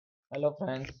Hello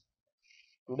friends,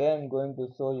 today I am going to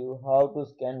show you how to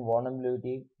scan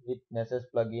vulnerability with Nessus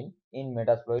plugin in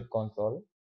Metasploit console.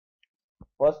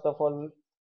 First of all,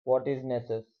 what is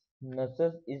Nessus?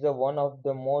 Nessus is one of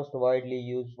the most widely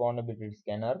used vulnerability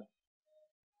scanner.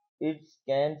 It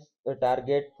scans a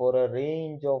target for a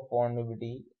range of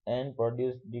vulnerability and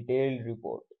produce detailed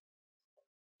report.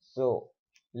 So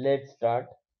let's start.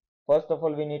 First of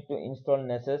all, we need to install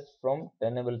Nessus from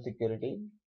Tenable Security.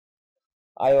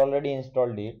 I already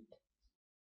installed it.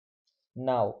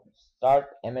 Now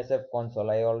start MSF console.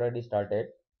 I already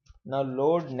started. Now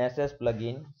load Nessus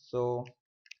plugin. So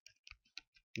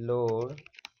load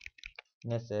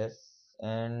Nessus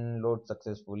and load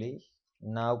successfully.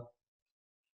 Now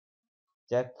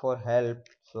check for help.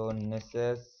 So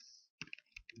Nessus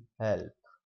help.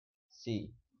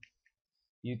 See,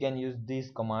 you can use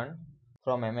this command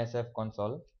from MSF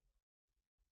console.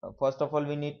 First of all,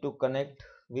 we need to connect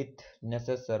with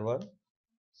Nessus server.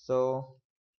 So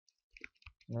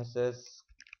Nessus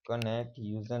connect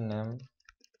username,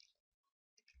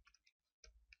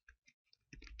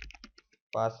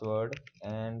 password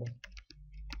and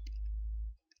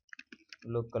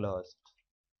localhost.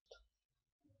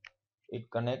 It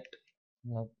connect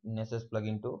Nessus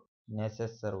plugin to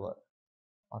Nessus server.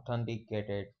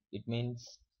 Authenticated, it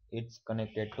means it's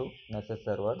connected to Nessus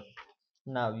server.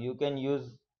 Now you can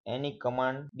use any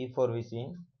command before we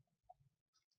see.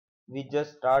 We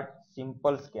just start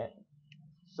simple scan.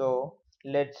 So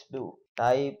let's do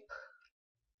type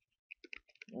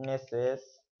Nessus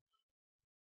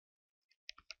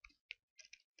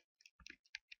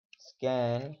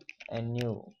scan and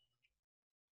new.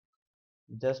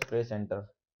 Just press enter.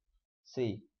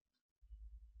 See,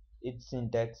 its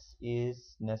syntax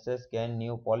is Nessus scan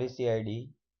new policy ID,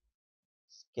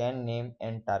 scan name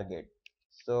and target.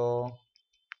 So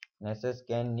Nessus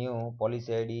scan new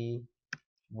policy ID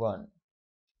 1,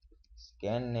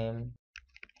 scan name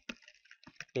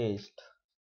test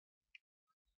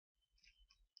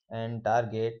and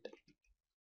target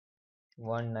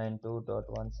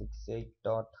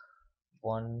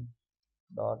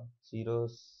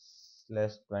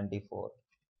 192.168.1.0/24.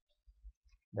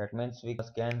 That means we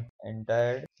scan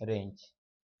entire range.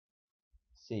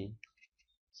 See,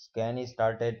 scan is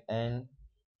started and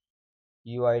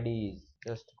UID is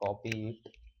just copy it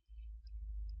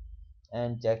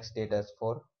and check status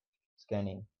for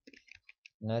scanning.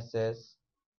 Nessus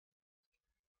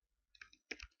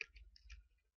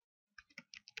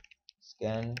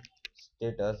scan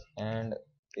status and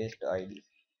paste ID.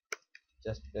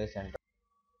 Just press enter.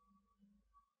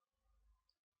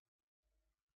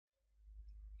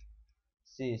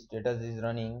 See, status is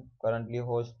running. Currently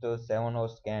host 7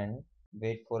 host scanned.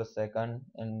 Wait for a second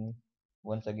and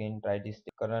once again try this.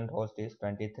 Current host is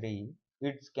 23.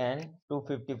 It scanned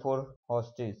 254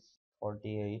 hosts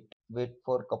 48. Wait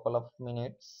for a couple of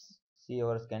minutes. See,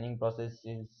 our scanning process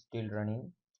is still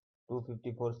running.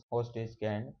 254 host is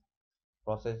scanned.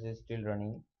 Process is still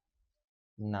running.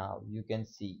 Now you can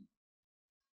see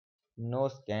no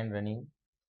scan running.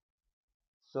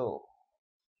 So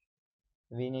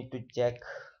we need to check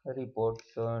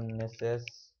reports on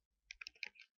Nessus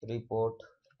report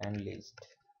and list.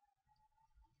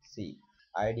 See,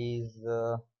 ID is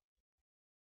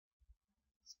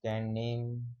scan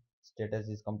name, status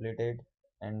is completed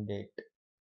and date.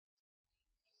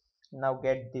 Now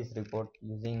get this report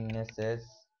using Nessus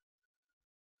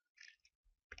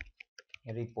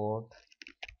report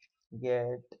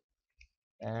get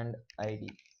and ID.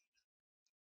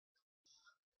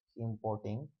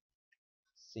 Importing.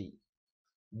 See,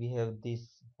 we have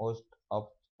this host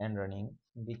up and running.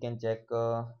 We can check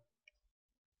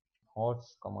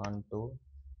host command to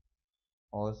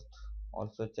host.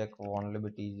 Also check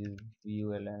vulnerabilities use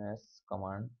vulns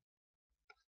command.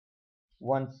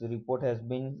 Once report has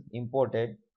been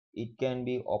imported, it can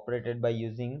be operated by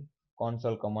using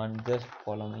console command. Just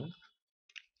follow me.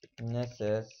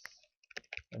 Nessus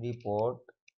report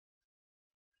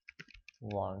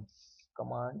once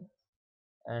command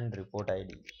and report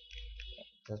ID.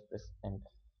 Just press enter.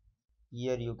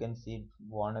 Here you can see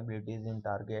vulnerabilities in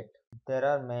target. There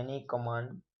are many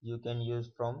commands you can use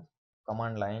from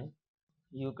command line.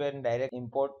 You can direct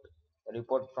import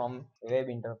report from web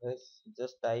interface.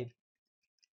 Just type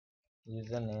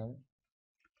username,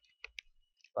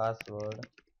 password,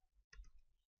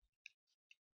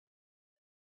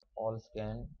 all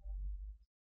scan.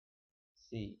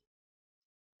 See,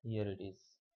 here it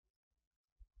is.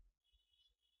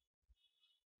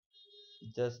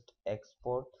 Just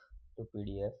export to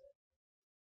PDF,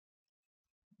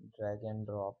 drag and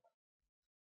drop.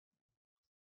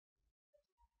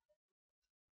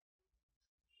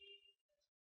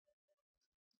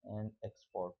 and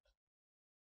export.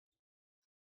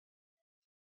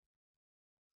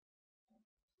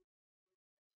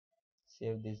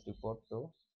 Save this report to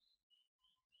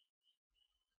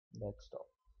desktop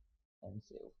and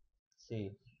save.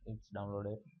 See, it's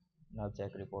downloaded. Now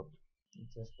check report.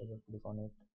 Just double click on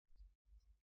it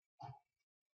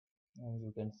and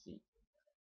you can see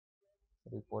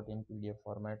report in PDF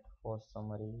format. Host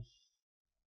summary,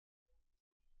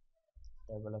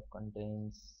 table of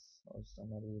contents, host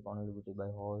summary, vulnerability by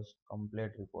host,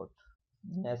 complete report.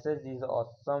 Nessus is an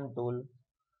awesome tool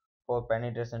for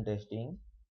penetration testing.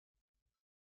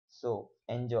 So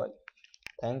enjoy.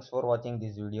 Thanks for watching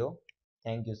this video.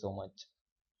 Thank you so much.